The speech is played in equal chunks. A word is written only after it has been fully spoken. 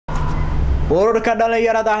Ururka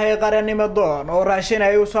dhalinyarada Ee Qaran nimo doon oo raashin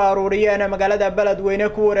ay usoo aruuriyeen magaalada Baladweyne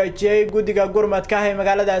ku wareejiyay Gudiga G ee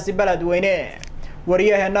magaaladaasi Baladweyne.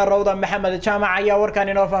 Wariyahana Rawda Maxamed Jaamac ayaa warkan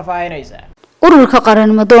inoo faahfaahinaysa. Ururka Qaran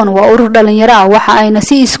nimo doon waa urur dhalinyaro ah waxa ayna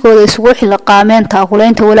si iskooda isugu xilqaameen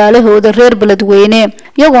taakuleynta walaalahooda reer Baladweyne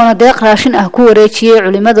iyagoona deeq raashin ah ku wareejiyay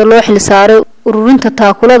culimada loo xil saaray ururinta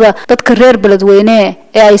taakulada dadka reer Baladweyne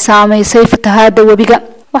ee ay saameysay fatahaada webiga.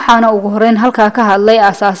 waxaana ugu horeyn halka ka hadlay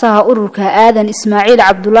asaasaha ururka aadan Ismaaciil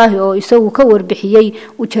Cabdullaahi oo isagu ka warbixiyay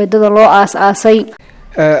ujeedada loo aasaasay.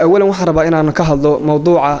 أولاً waxaan rabaa inaan ka hadlo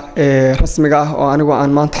mowduuca rasmiga ah oo anigu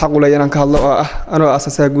aan maanta xaq u leeyahay inaan ka hadlo oo ah anoo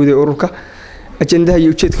asaasaha guud ee ururka ajendaha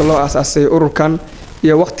iyo ujeedka loo aasaasay ururkan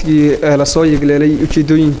iyo waqtigii la soo yigleelay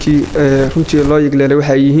ujeedooyinkii runtii loo yigleelay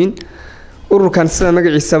waxa ay yihiin ururkan sida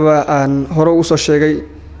magaciisaba aan hore u soo sheegay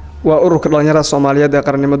waa ururka dhalinyarada Soomaaliyeed ee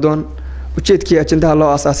Qaran nimo doon ujeedkii ajendaha loo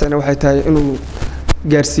aasaasayna waxay tahay inuu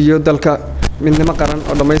gaarsiiyo dalka midnimo qaran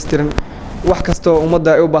oo dhameystiran wax kasta oo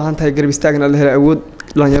ummadda ay u baahan tahay garab istaagna la helo awood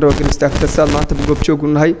dhalinyaro garab istaagta saad maanta goobjoog u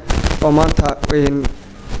nahay oo maanta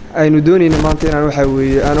aynu doonayna maanta inaan waxa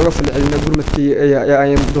weeye aan uga falcelino gurmadkii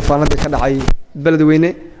ay duufaanada ka dhacay Baladweyne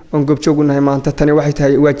oo goobjoog u nahay maanta tani waxay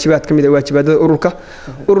tahay waajibaad kamid ah waajibaadada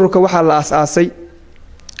ururka waxaa la aasaasay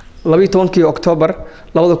 12 Oktoobar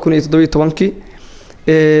 2017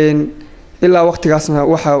 ilaa waqtigaasna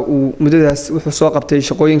waxa uu muddadaas wuxuu soo qabtay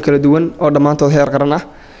shaqooyin kala duwan oo dhamaantood heer qaran ah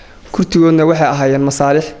kurtigoodna waxay ahaayeen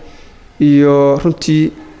masaalix iyo runtii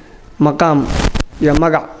maqaam iyo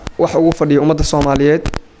magac wax ugu fadhiyo ummadda Soomaaliyeed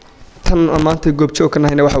tan maanta goobjoog ka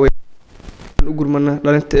nahayna waxa weeye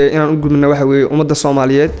inaan u gurmano waxa weeye ummadda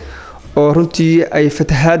Soomaaliyeed oo runtii ay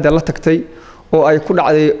fatahaada la tagtay oo ay ku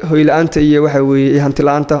dhacday hoylaanta iyo waxa weeye hanti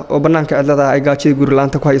la'aanta oo banaanka cidlada ay gaajida guri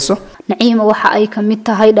la'aanta ku hayso. Nimo waxa ay kamid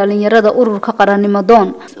tahay dhalinyarada ururka Qaran nimo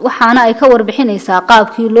doon waxaana ay ka warbixinaysaa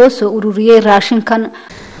qaabkii loo soo ururiyay raashinkan.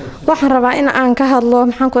 waxaan rabaa in aan ka hadlo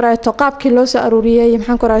maxaan ku raayto qaabkii loo soo aruuriyay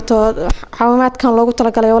maxaan ku raayto xawaamadkan loogu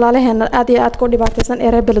talagalay walaalaheena aad iyo aad ku dhibaataysan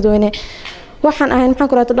ee reer Baladweyne waxaan ahayn maxaan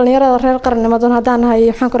ku raayto dhalinyarada reer Qaran nimo doon hadaan nahay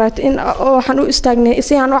maxaan ku raayto in waxaan u istaagnay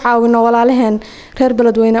si aan u caawino walaalaheen reer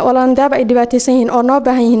Baladweyne walaandaaba ay dhibaataysan yihiin oo noo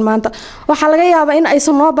baahan yihiin maanta waxa laga yaabaa in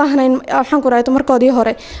aysan noo baahnayn maxaan ku raayto markoodii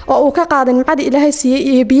hore oo uu ka qaadan macadi Ilaahay siiyay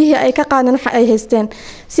iyo biyihii ay ka qaadeen waxa ay haysteen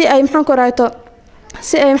si ay maxaan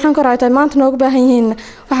ku raayto maanta noogu baahan yihiin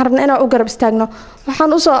waxaan rabnaa inaan u garab istaagno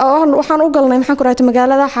waxaan u galnay maxaan ku raayto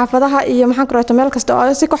magaalada xaafadaha iyo maxaan ku raayto meel kasta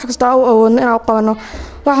oo si koox kasta oo awoodno inaan u qabano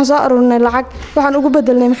waxaan soo aruurnay lacag waxaan ugu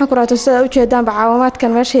bedelnay maxaan ku raayto sida u jeedaan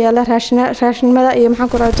caawimaadkan meesha yaala raashinimada iyo maxaan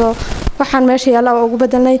ku raayto waxaan meesha yaala oo ugu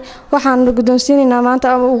bedelnay waxaan guddoonsiinaynaa maanta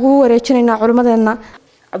ama ugu wareejinaynaa culimadeena.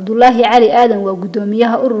 Cabdullaahi Cali Aadan waa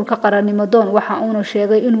gudoomiyaha ururka Qaran nimo doon waxa uu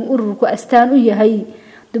sheegay inuu ururku astaan u yahay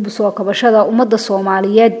dib u soo kabashada ummadda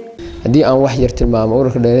Soomaaliyeed. haddii aan wax yar tilmaamo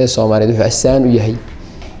ururka dhalinyarada Soomaaliyeed wuxuu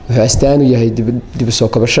astaan u yahay dib u soo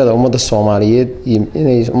kabashada ummadda Soomaaliyeed iyo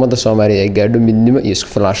inay ummadda Soomaaliyeed ay gaadho midnimo iyo isku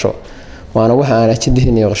filnaansho waana waxa aan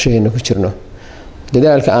ajendaheena iyo qorshaheena ku jirno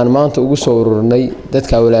dadaalka aan maanta ugu soo ururnay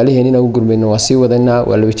dadka walaalaheen inaan u gurmayno waa sii wadaynaa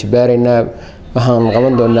waa la wajibaaraynaa waxaan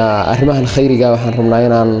qaban doonaa arrimahan khayriga waxaan rabnaa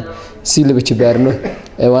inaan si la wajibaarno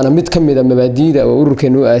waana mid ka mid ah mabaadiida oo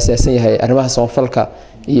ururkeenu u aasaasan yahay arrimaha samafalka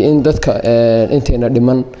iyo in dadka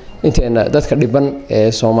inteena dadka dhiban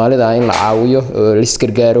ee Soomaalida in la caawiyo oo la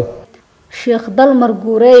isgargaaro. Sheekh Dalmar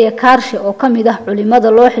Guureeye Kaarshe oo kamid ah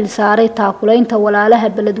culimada loo xil saaray taakuleynta walaalaha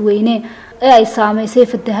Baladweyne ee ay saameysay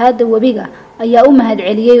fatahaada webiga ayaa u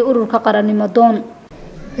mahadceliyay ururka Qaran nimo doon.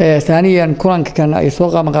 ثانيا kulankan ay soo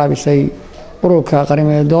qabanqaabisay ururka Qaran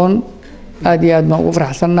nimo doon aad iyo aad ma ugu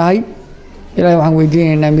faraxsanahay ilaahay waxaan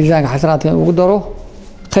weydiinaynaa miisaanka xasanaadka ugu daro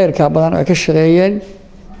khayrka badan oo ka shaqeeyeen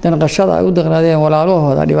dan qashada ay u daqnaadeen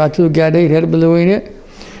walaalahooda dhibaatadu gaadhay reer Baladweyne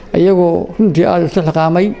ayagoo runtii aad u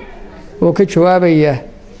xilqaamay oo ka jawaabaya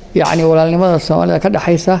yaani walaalnimada Soomaalida ka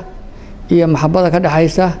dhaxaysa iyo maxabada ka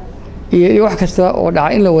dhaxaysa iyo wax kasta oo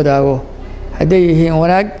dhaca in la wadaago haday yihiin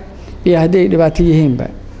wanaag iyo haday dhibaato yihiinba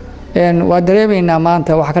waa dareemaynaa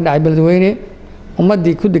maanta waxa ka dhacay Baladweyne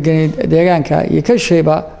ummadii ku deganeed deegaanka iyo ka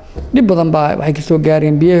shayba dib badan baa waxay ka soo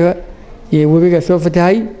gaareen biyaha iyo webiga soo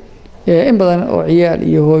fatahay in badan oo ciyaal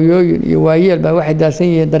iyo hooyooyin iyo waayeel baa waxay daasan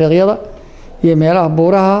yihiin dariiqyada iyo meelaha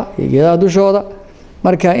buuraha iyo geedaha dushooda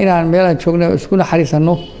marka inaan meelan joogno isku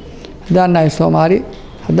naxariisano hadaan nahay Soomaali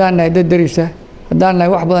hadaan nahay dad darisa hadaan nahay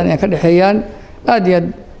wax badan in ka dhaxeeyaan aad iyo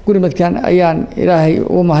gurimadkan ayaan Ilaahay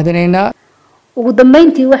u mahadinaynaa. ugu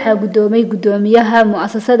dambeyntii waxa gudoomiyaha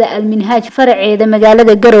mu'asasada Al-Minhaaj faraceeda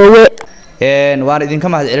magaalada Garowe waan idinka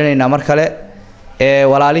mahadcelinaynaa mar kale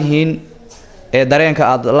walaalihiin dareenka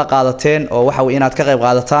aad la qaadateen oo waxa weey inaad ka qayb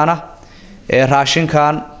qaadataana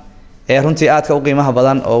raashinkan runtii aadka u qiimaha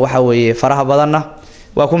badan oo waxa weeye faraha badanna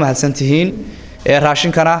waa ku mahadsantihiin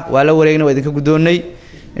raashinkana waa la wareegnay waa idinka gudoonnay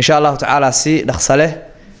insha Allah taala si dhaqso leh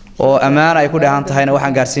oo amaan ay ku dhahan tahayna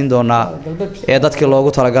waxaan gaarsiin doonaa dadkii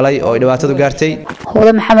loogu talagalay oo dhibaatadu gaartay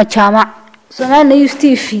Hoola Maxamed Jaamac Somali News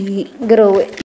TV Garowe